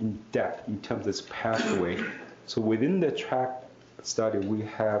more in depth in terms of this pathway. So within the track study, we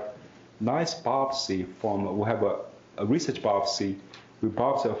have nice biopsy we have a research biopsy. We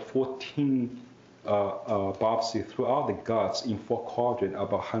biopsy 14 biopsy throughout the guts in 4 quadrants,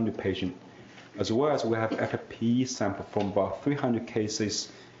 about 100 patients, as well as we have FFPE sample from about 300 cases.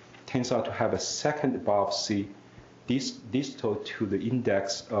 Turns out to have a second biopsy distal to the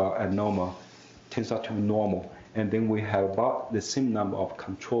index adenoma, turns out to be normal. And then we have about the same number of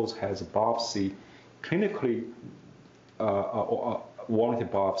controls has a biopsy, clinically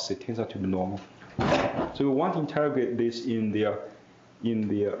warranted biopsy, turns out to be normal. So we want to interrogate this in the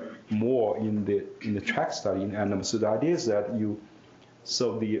track study in animals. So the idea is that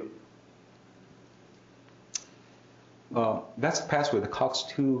that's a pathway, the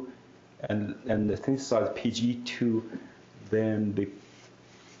COX-2 and the synthesized PGE2, then the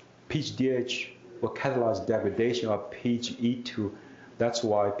PGDH will catalyze degradation of PGE2. That's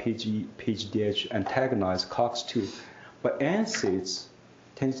why PGDH antagonize COX-2. But NSAIDs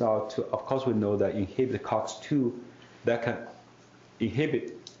turns out to, of course, we know that inhibit the COX-2, that can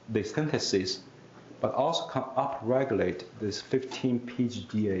inhibit the synthesis, but also can upregulate this 15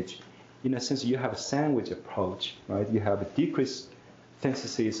 PGDH. In a sense, you have a sandwich approach, right? You have a decreased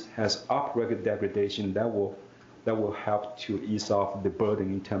synthesis, has upregulated degradation that will help to ease off the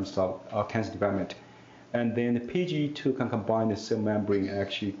burden in terms of cancer development. And then the PGE2 can combine the cell membrane,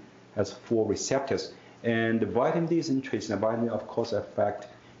 actually has 4 receptors. And the vitamin D is interesting. The vitamin D, of course, affect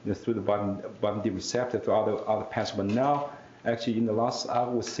through the vitamin D receptor to other pathways. But now, actually, in the last, I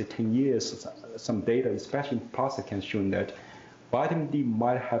would say, 10 years, some data, especially in prostate cancer, showing that vitamin D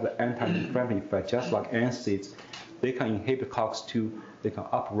might have an anti-inflammatory effect, just like NSAIDs. They can inhibit COX-2, they can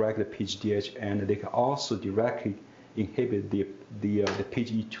upregulate PGDH, and they can also directly inhibit the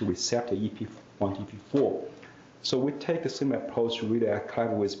PGE2 receptor, EP1, EP4. So we take the same approach really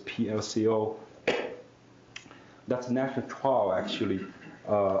collaborate with PLCO. that's a national trial actually.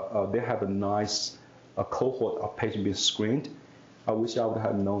 They have a nice cohort of patients being screened. I wish I would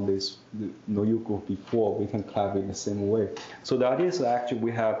have known this, know your group before. We can collaborate in the same way. So the idea is actually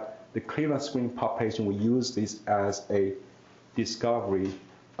we have the Cleveland screening population. We use this as a discovery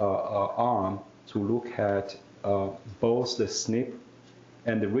arm to look at both the SNP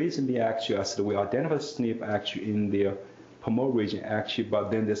and the reason being actually as we identify SNP actually in the promote region actually,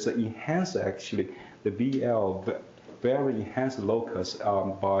 but then there's an enhanced actually the VL very enhanced locus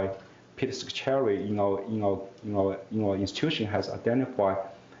by Peter Scarceri in our institution has identified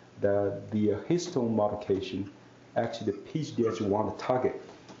that the histone modification actually the PGDH1 target.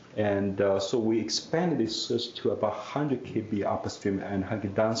 And so we expanded this search to about 100 kb upstream and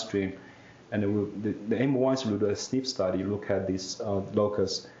 100 downstream. And the aim was to do a SNP study, look at this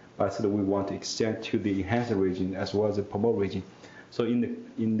locus, but so that we want to extend to the enhanced region as well as the promote region. So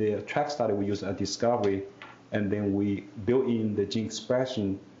in the track study, we use a discovery, and then we built in the gene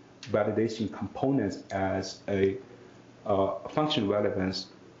expression validation components as a function relevance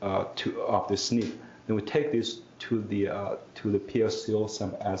of the SNP. Then we take this to the PLCO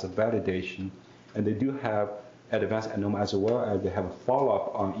sample as a validation, and they do have advanced adenoma as well as they have a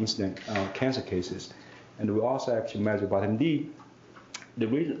follow-up on incident cancer cases. And we also actually measure vitamin D. The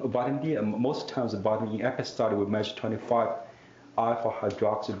reason vitamin D, most times the vitamin in EPI study we measure 25 alpha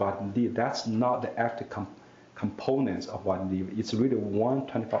hydroxy vitamin D. That's not the active components of vitamin D. It's really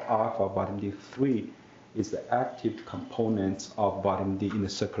 125 alpha vitamin D3 is the active components of vitamin D in the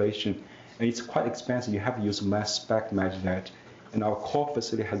circulation. And it's quite expensive. You have to use mass spec to measure that. And our core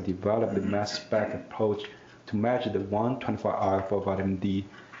facility has developed the mass spec approach to measure the 125 alpha vitamin D,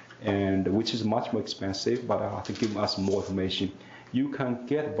 and which is much more expensive, but I think give us more information. You can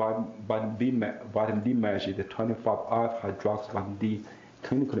get vitamin D measured, the 25 alpha hydroxy vitamin D,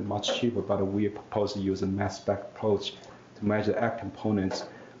 clinically much cheaper, but we propose to use a mass spec approach to measure the active components.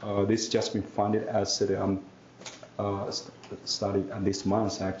 This has just been funded as the study this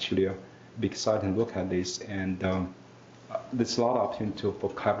month actually. Be excited to look at this, and there's a lot of opportunity for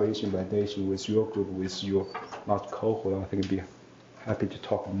collaboration, validation with your group, with your large cohort. I think I'd be happy to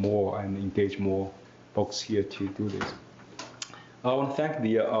talk more and engage more folks here to do this. I want to thank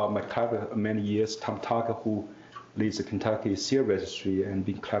my collaborator many years, Tom Tucker, who leads the Kentucky SEER Registry and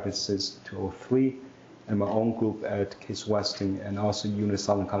been collaborating since 2003, and my own group at Case Western and also University of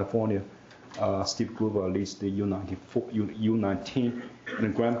Southern California. Steve Gruber leads the U19,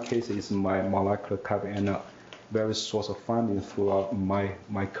 and Graham Case is my molecular collaborator and various source of funding throughout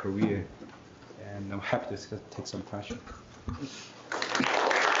my career. And I'm happy to take some questions.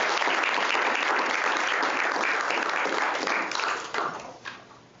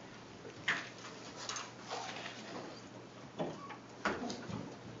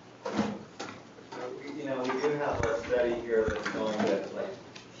 We do have a study here that's showing that like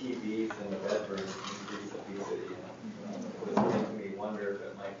TVs in the bedroom increase obesity. It was making me wonder if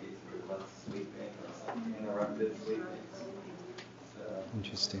it might be through less sleeping or something, interrupted sleeping. So,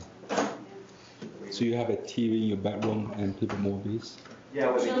 interesting. So you have a TV in your bedroom and people more obese?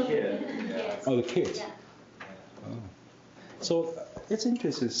 Yeah, with a kid. Yeah. Oh, the kids. Yeah. Oh. So it's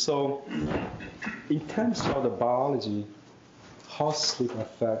interesting. So in terms of the biology, how sleep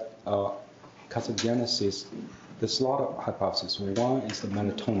affect carcinogenesis, there's a lot of hypotheses. One is the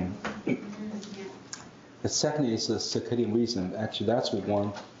melatonin. The second is the circadian rhythm. Actually, that's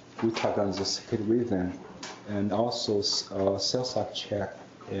one we talk on the circadian rhythm, and also cell cycle check.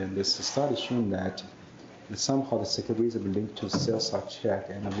 And there's a study showing that somehow the circadian rhythm linked to cell cycle check,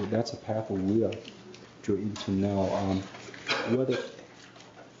 and that's a path we are drilling into now. Whether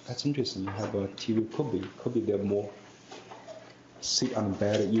that's interesting. You have a TV, could be there more. Sit on the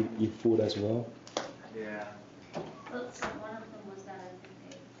bed, eat food as well. Yeah. Well, so one of them was that I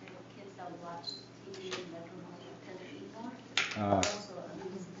think they were kids that would watch TV in the bedroom tend to eat more. Also,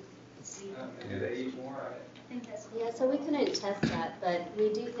 sleep. Do they eat more? I think that's Yeah, so we couldn't test that, but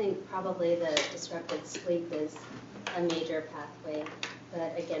we do think probably the disrupted sleep is a major pathway.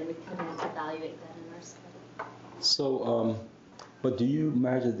 But again, we couldn't evaluate that in our study. So, but do you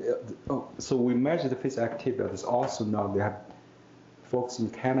measure? So we measure the physical activity. But it's also now they have folks in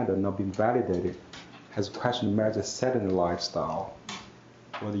Canada now been validated. Has a question to measure sedentary lifestyle.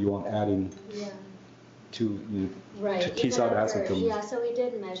 Whether you want adding to Right. to tease out acetone. Yeah, so we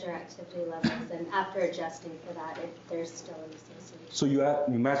did measure activity levels, and after adjusting for that, there's still an association. So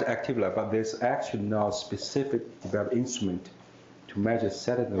you measure activity level, but there's actually now a specific developed instrument to measure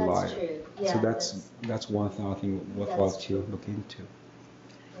sedentary life. That's true. Yeah, So that's one thing I think worthwhile to look into.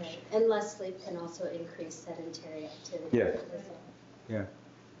 Right. And less sleep can also increase sedentary activity. Yeah. as well. Yeah.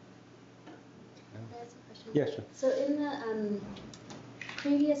 Can I ask a question? Yeah, sure. So in the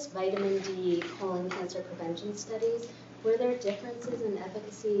previous vitamin D colon cancer prevention studies, were there differences in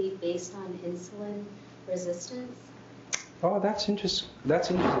efficacy based on insulin resistance? Oh, that's interesting. That's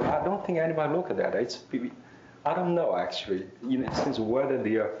interesting. I don't think anybody looked at that. I don't know actually. In a sense, whether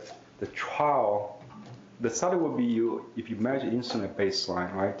the trial, the study would be if you measure insulin at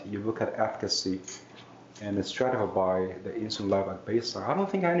baseline, right? You look at efficacy and stratify by the insulin level at baseline. I don't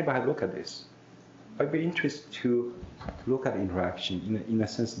think anybody look at this. I'd be interested to look at interaction in a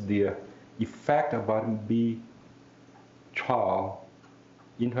sense the effect of vitamin B trial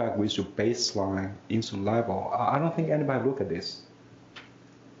interact with your baseline insulin level. I don't think anybody look at this.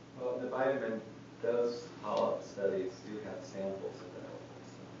 Well, the vitamin, those follow-up studies do have samples available.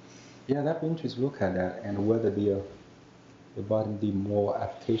 So. Yeah, that'd be interesting to look at that and whether the vitamin D more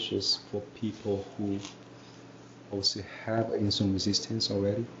efficacious for people who also have insulin resistance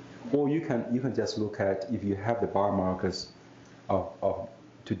already. Or you can just look at if you have the biomarkers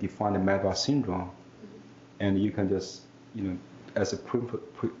to define the metabolic syndrome, and you can just as a proof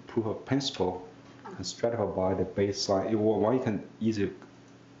of principle, can stratify by the baseline, or you can easily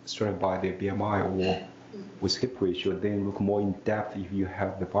stratify by the BMI or with hip ratio. Then look more in depth if you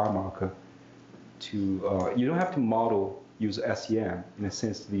have the biomarker. You don't have to use SEM in a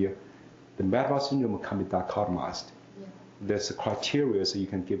sense the metabolic syndrome can be dichotomized. There's a criteria so you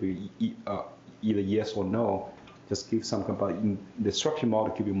can give either yes or no. Just give some, but in the structure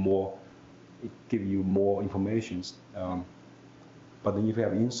model give you more information. But then if you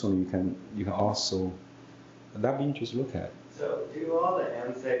have insulin, you can also, that'd be interesting to look at. So do all the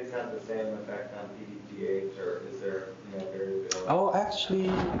NSAIDs have the same effect on PDGH, or is there variability? Oh,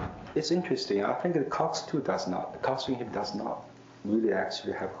 actually, it's interesting. I think the COX-2 does not. The COX-2 inhibitor does not really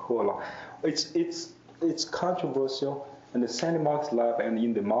actually have a whole lot. It's controversial. And the Sandy Marks lab and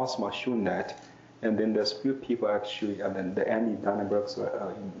in the mouse must show that. And then there's few people actually, and then the Andy Dannenbergs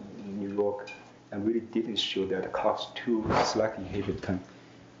in New York, and really didn't show that the COX-2 selective inhibitor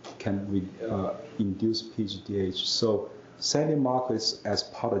can induce PGDH. So Sandy Marks, as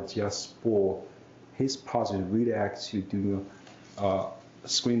part of GS4, his project really actually doing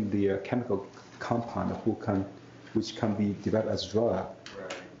screen the chemical compound which can be developed as drug.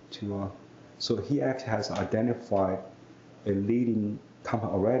 Right. So he actually has identified a leading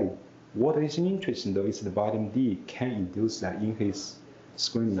compound already. What is interesting though is the vitamin D can induce that in his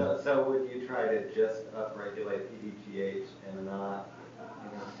screening. So would you try to just upregulate PDGH and not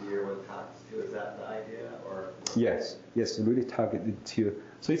interfere with COX-2? Is that the idea, or? Yes, really targeted to.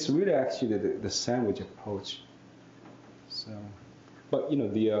 So it's really actually the sandwich approach. So, but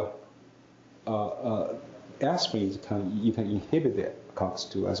the aspirin you can inhibit the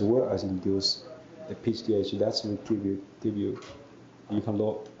COX-2 as well as induce the PGDH. That's going to give you can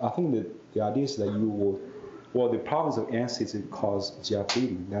lower. I think that the idea is that you will. The problems of NSAIDs cause GI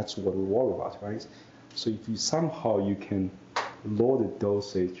bleeding. That's what we worry about, right? So if you somehow you can lower the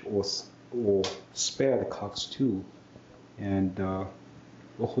dosage or spare the COX-2, and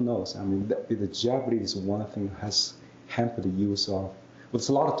well, who knows? I mean, the GI bleeding is one thing that has hampered the use of. Well, there's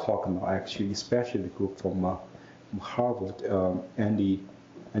a lot of talk now, actually, especially the group from Harvard, Andy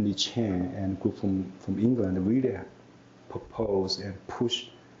Chen, and group from England really propose and push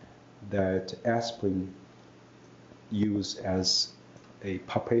that aspirin use as a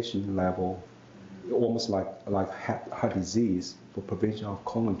population level, almost like heart disease for prevention of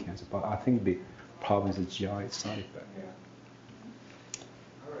colon cancer. But I think the problem is the GI side effect. Yeah.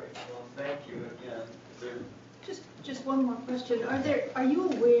 All right. Well, thank you again. Is there... Just one more question. Are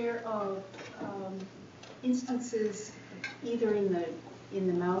you aware of instances either in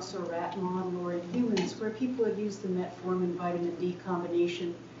the mouse or rat model or in humans where people have used the metformin vitamin D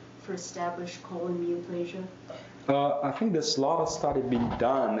combination for established colon neoplasia? I think there's a lot of study being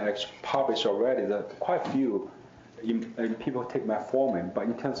done, actually published already. There are quite a few people take metformin, but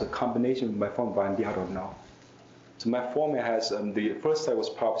in terms of combination with metformin vitamin D, I don't know. So metformin has the first study was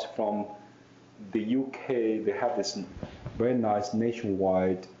published from the UK. They have this very nice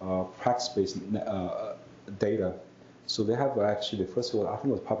nationwide practice-based data. So they have actually, the first one, I think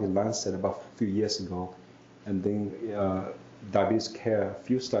it was probably Lancet about a few years ago, and then Diabetes Care, a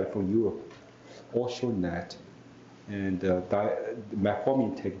few studies from Europe, all showing that. And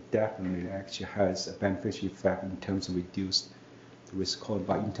metformin intake definitely actually has a beneficial effect in terms of reduced risk colon,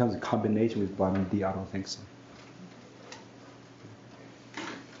 but in terms of combination with vitamin D, I don't think so.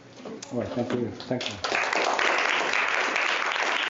 All right, thank you.